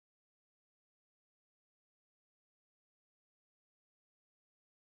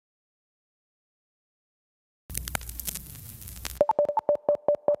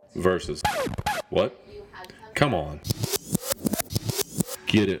Versus. What? Come on.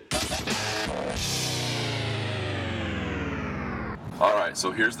 Get it. All right,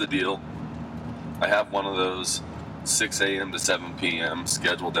 so here's the deal. I have one of those 6 a.m. to 7 p.m.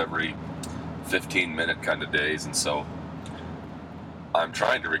 scheduled every 15-minute kind of days, and so I'm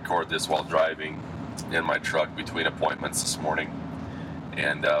trying to record this while driving in my truck between appointments this morning,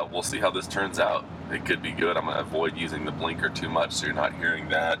 and we'll see how this turns out. It could be good. I'm going to avoid using the blinker too much so you're not hearing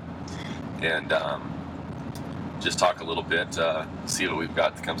that, and just talk a little bit, see what we've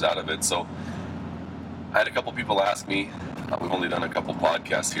got that comes out of it. So I had a couple people ask me, we've only done a couple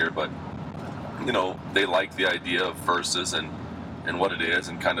podcasts here, but they like the idea of versus and what it is,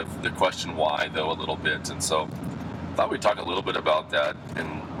 and kind of the question why, though, a little bit. And so I thought we'd talk a little bit about that and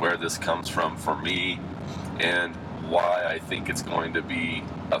where this comes from for me and why I think it's going to be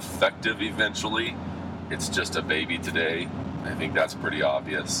effective eventually. It's just a baby today. I think that's pretty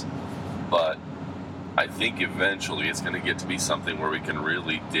obvious. But I think eventually it's going to get to be something where we can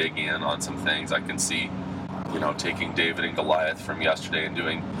really dig in on some things. I can see, taking David and Goliath from yesterday and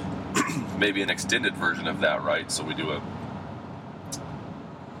doing maybe an extended version of that, right? So we do a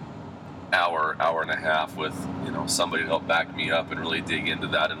hour and a half with, somebody to help back me up and really dig into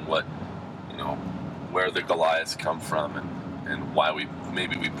that and what, where the Goliaths come from and why we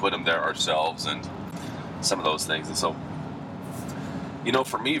put them there ourselves and some of those things. And so,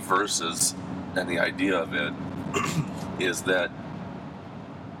 for me, versus and the idea of it is that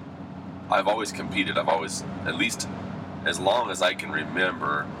I've always competed. I've always, at least as long as I can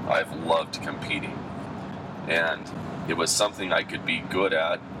remember, I've loved competing. And it was something I could be good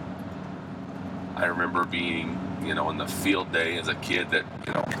at. I remember being, in the field day as a kid that,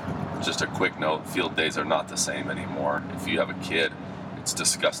 just a quick note, field days are not the same anymore. If you have a kid, it's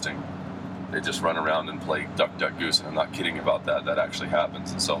disgusting. They just run around and play duck, duck, goose, and I'm not kidding about that. That actually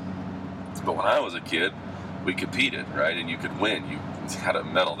happens. And so, but when I was a kid, we competed, right? And you could win. You had a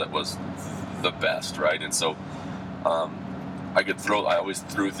medal that was the best, right? And so I always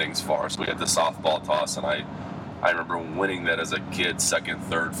threw things far. So we had the softball toss, and I remember winning that as a kid, 2nd,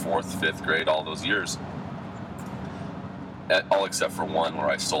 3rd, 4th, 5th grade, all those years. All except for one where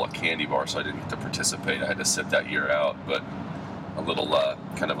I stole a candy bar, so I didn't get to participate. I had to sit that year out, but a little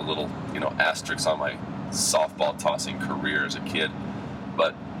asterisk on my softball tossing career as a kid.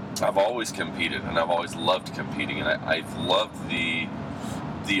 But I've always competed, and I've always loved competing, and I've loved the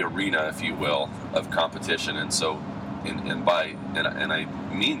arena, if you will, of competition. And so, and I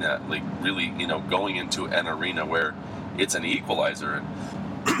mean that, like, really, going into an arena where it's an equalizer.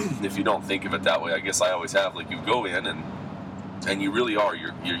 And if you don't think of it that way, I guess I always have. Like, you go in and you really are.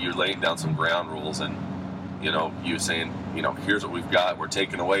 You're laying down some ground rules, and you're saying, here's what we've got. We're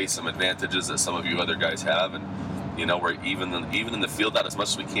taking away some advantages that some of you other guys have, and we're even in the field out as much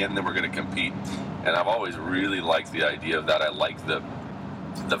as we can, and then we're going to compete. And I've always really liked the idea of that. I like the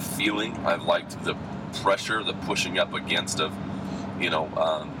feeling. I've liked the pressure, the pushing up against of,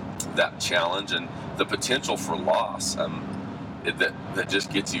 that challenge and the potential for loss. That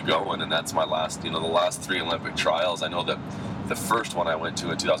just gets you going. And that's my last, the last 3 Olympic trials. I know that the first one I went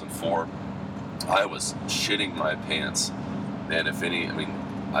to in 2004, I was shitting my pants. And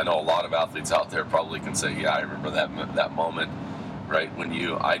I know a lot of athletes out there probably can say, yeah, I remember that moment, right? When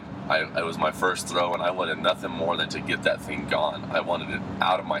it was my first throw, and I wanted nothing more than to get that thing gone. I wanted it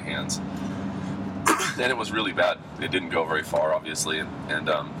out of my hands. And it was really bad. It didn't go very far, obviously,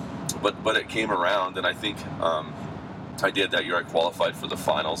 but it came around, and I think I did that year. I qualified for the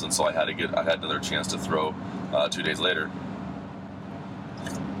finals, and so I had another chance to throw 2 days later.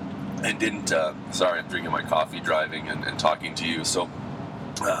 And didn't. Sorry, I'm drinking my coffee, driving, and talking to you. So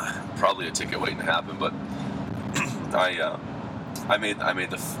probably a ticket waiting to happen. But I made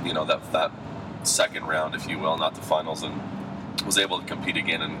the that second round, if you will, not the finals, and was able to compete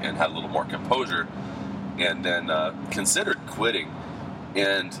again and had a little more composure. And then considered quitting,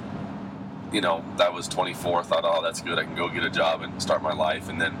 and I was 24. Thought, oh, that's good. I can go get a job and start my life.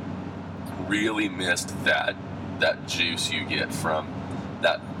 And then really missed that juice you get from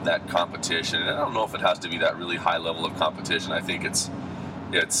that competition. And I don't know if it has to be that really high level of competition. I think it's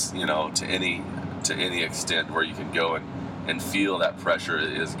to any extent where you can go and feel that pressure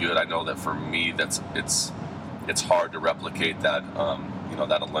is good. I know that for me, it's hard to replicate that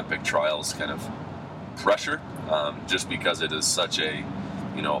that Olympic trials kind of pressure, just because it is such a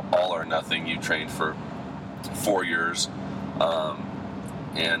all or nothing. You trained for 4 years,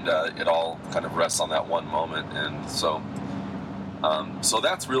 and it all kind of rests on that one moment. And so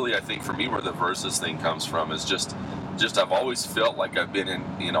that's really, I think, for me, where the versus thing comes from, is just I've always felt like I've been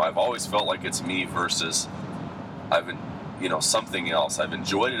in, I've always felt like it's me versus I've been, something else. I've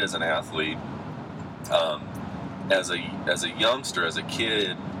enjoyed it as an athlete, as a youngster, as a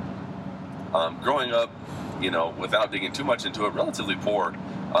kid, growing up, without digging too much into it, relatively poor.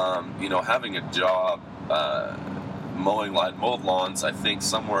 Having a job, mowed lawns. I think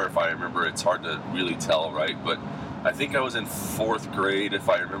somewhere, if I remember, it's hard to really tell, right? But I think I was in 4th grade, if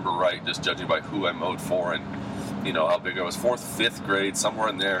I remember right, just judging by who I mowed for and how big I was. 4th, 5th grade, somewhere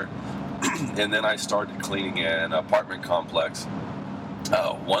in there. And then I started cleaning an apartment complex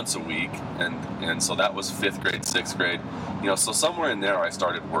once a week, and so that was 5th grade, 6th grade. So somewhere in there I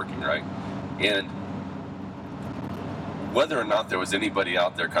started working, right? And whether or not there was anybody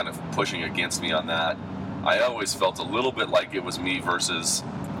out there kind of pushing against me on that, I always felt a little bit like it was me versus,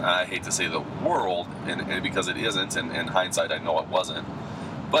 I hate to say the world, and because it isn't, and in hindsight I know it wasn't,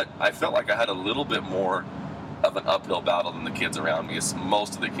 but I felt like I had a little bit more of an uphill battle than the kids around me, as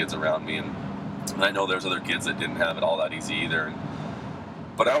most of the kids around me, and I know there's other kids that didn't have it all that easy either,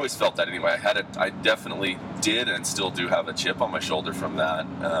 but I always felt that anyway. I definitely did and still do have a chip on my shoulder from that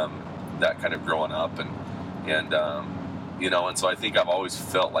kind of growing up, and so I think I've always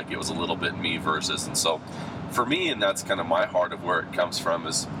felt like it was a little bit me versus, and so for me, and that's kind of my heart of where it comes from,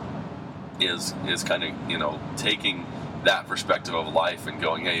 is kind of taking that perspective of life and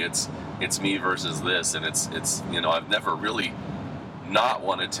going, hey, it's me versus this, and it's I've never really not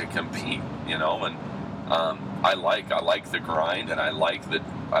wanted to compete, and I like the grind, and I like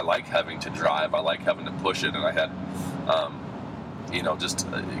having to drive, I like having to push it, and I had just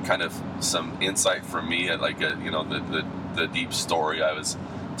kind of some insight from me at the deep story. I was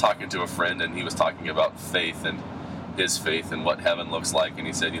talking to a friend, and he was talking about faith and his faith and what heaven looks like, and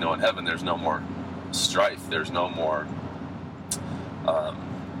he said, in heaven there's no more strife, there's no more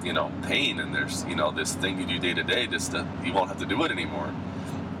pain, and there's this thing you do day to day, just that you won't have to do it anymore.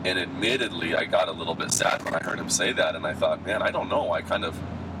 And admittedly, I got a little bit sad when I heard him say that, and I thought, man, I don't know, I kind of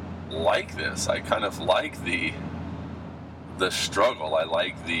like this. I kind of like the struggle. I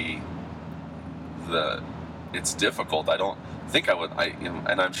like the it's difficult. I don't think I would,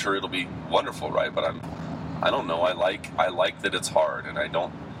 and I'm sure it'll be wonderful, right? But I don't know. I like that it's hard, and I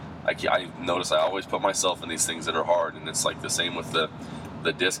notice I always put myself in these things that are hard, and it's like the same with the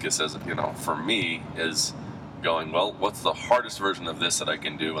discus, as for me, is going, well, what's the hardest version of this that I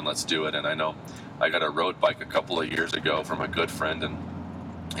can do, and let's do it. And I know I got a road bike a couple of years ago from a good friend,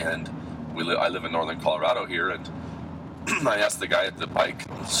 and I live in northern Colorado here, and I asked the guy at the bike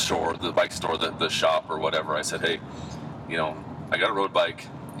store, the shop or whatever, I said, hey, I got a road bike,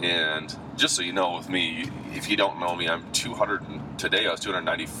 and just so you know, with me, if you don't know me, today I was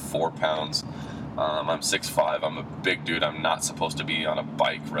 294 pounds. I'm 6'5", I'm a big dude, I'm not supposed to be on a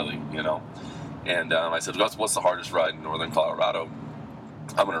bike, really, And I said, what's the hardest ride in northern Colorado?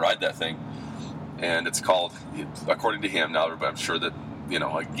 I'm going to ride that thing. And it's called, according to him now, but I'm sure that,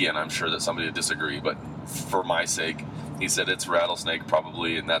 again, I'm sure that somebody would disagree, but for my sake, he said it's Rattlesnake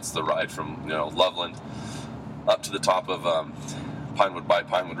probably, and that's the ride from, Loveland up to the top of Pinewood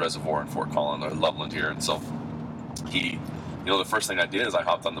Reservoir in Fort Collins, or Loveland here. And so he, the first thing I did is I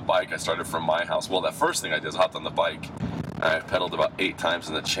hopped on the bike. I started from my house. Well, that first thing I did is I hopped on the bike. I pedaled about 8 times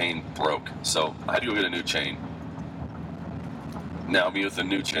and the chain broke. So I had to go get a new chain. Now, me with a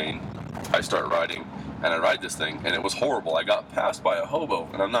new chain, I start riding, and I ride this thing, and it was horrible. I got passed by a hobo,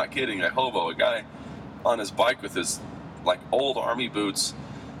 and I'm not kidding, a guy on his bike with his, old army boots,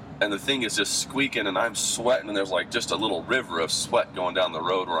 and the thing is just squeaking, and I'm sweating, and there's, just a little river of sweat going down the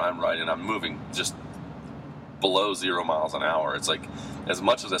road where I'm riding. I'm moving just below 0 miles an hour. It's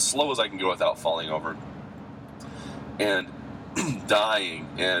as slow as I can go without falling over. And dying,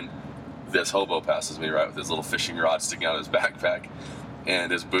 and this hobo passes me, right, with his little fishing rod sticking out of his backpack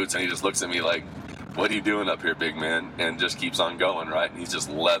and his boots, and he just looks at me like, what are you doing up here, big man? And just keeps on going, right? And he's just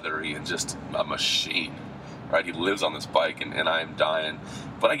leathery and just a machine, right? He lives on this bike, and I am dying.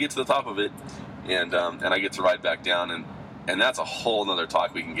 But I get to the top of it, and I get to ride back down, and that's a whole nother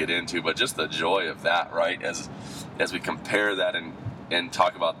talk we can get into, but just the joy of that, right? As we compare that and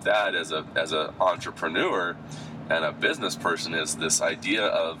talk about that as a entrepreneur and a business person, is this idea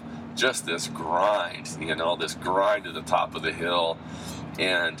of just this grind, this grind to the top of the hill,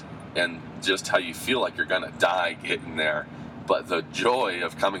 and just how you feel like you're gonna die getting there, but the joy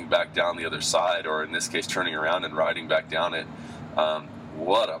of coming back down the other side, or in this case turning around and riding back down it,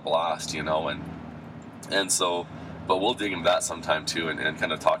 what a blast, and so, but we'll dig into that sometime too, and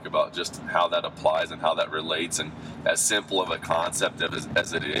kind of talk about just how that applies and how that relates, and as simple of a concept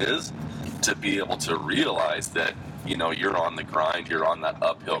as it is, to be able to realize that, you're on the grind, you're on that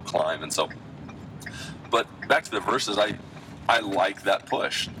uphill climb. And so, but back to the verses, I like that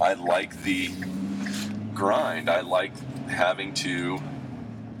push. I like the grind. I like having to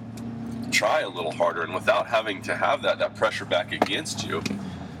try a little harder, and without having to have that pressure back against you,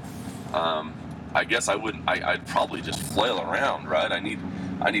 I guess I'd probably just flail around, right? I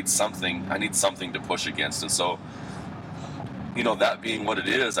need something to push against. And so, that being what it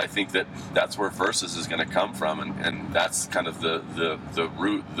is, I think that's where Versus is going to come from, and that's kind of the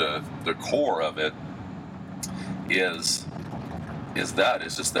root, the core of it is just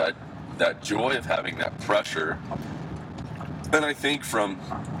that joy of having that pressure. And I think from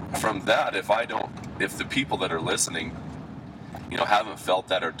that, if the people that are listening, haven't felt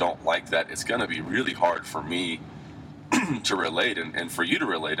that or don't like that, it's going to be really hard for me to relate and for you to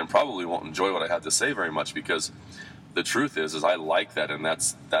relate, and probably won't enjoy what I have to say very much, because the truth is I like that, and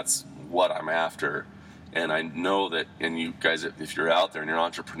that's what I'm after. And I know that, and you guys, if you're out there and you're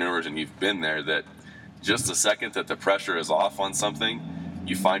entrepreneurs and you've been there, that just the second that the pressure is off on something,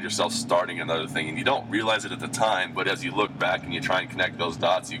 you find yourself starting another thing, and you don't realize it at the time, but as you look back and you try and connect those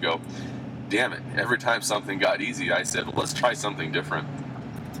dots, you go, damn it, every time something got easy, I said, well, let's try something different.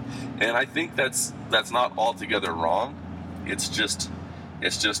 And I think that's not altogether wrong. It's just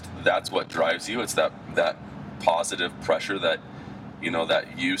that's what drives you. It's that positive pressure that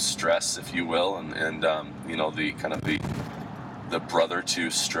that you stress, if you will, and the kind of the brother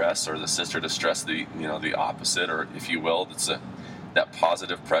to stress, or the sister to stress, the the opposite, or if you will, it's that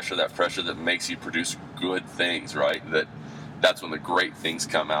positive pressure, that pressure that makes you produce good things, right? That's when the great things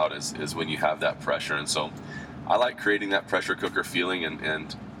come out, is when you have that pressure. And so I like creating that pressure cooker feeling,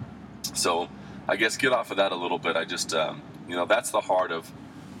 and so I guess get off of that a little bit. I just that's the heart of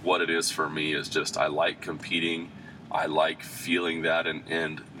what it is for me, is just I like competing, I like feeling that,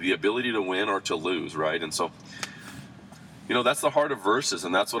 and the ability to win or to lose, right? And so that's the heart of Versus,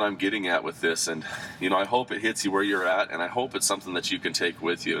 and that's what I'm getting at with this. And I hope it hits you where you're at, and I hope it's something that you can take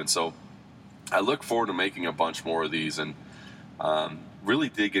with you. And so I look forward to making a bunch more of these, and really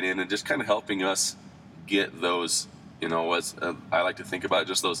digging in and just kind of helping us get those, as I like to think about it,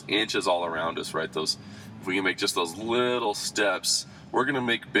 just those inches all around us, right? If we can make just those little steps, we're going to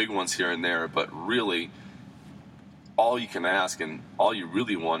make big ones here and there, but really all you can ask and all you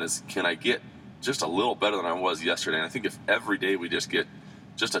really want is, can I get just a little better than I was yesterday? And I think if every day we just get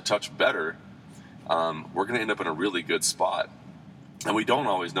just a touch better, we're going to end up in a really good spot. And we don't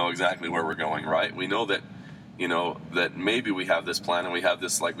always know exactly where we're going, right? We know that, that maybe we have this plan, and we have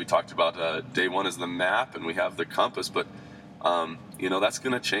this, like we talked about, day one is the map, and we have the compass, but that's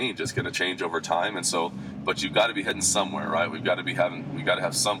going to change. It's going to change over time. And so, but you've got to be heading somewhere, right? We've got to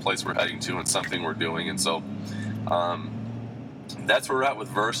have some place we're heading to and something we're doing. And so, that's where we're at with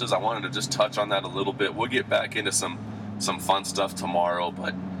Versus. I wanted to just touch on that a little bit. We'll get back into some fun stuff tomorrow,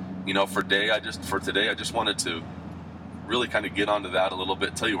 but for today, I just wanted to really kind of get onto that a little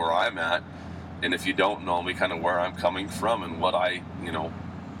bit, tell you where I'm at, and if you don't know me, kind of where I'm coming from and what I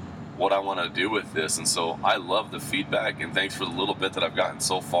want to do with this. And so I love the feedback, and thanks for the little bit that I've gotten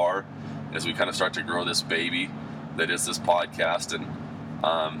so far as we kind of start to grow this baby that is this podcast. And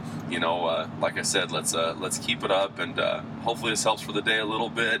like I said, let's keep it up, and hopefully this helps for the day a little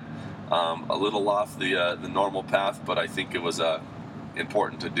bit, a little off the normal path, but I think it was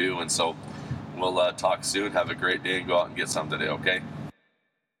important to do. And so we'll talk soon. Have a great day, and go out and get some today, okay?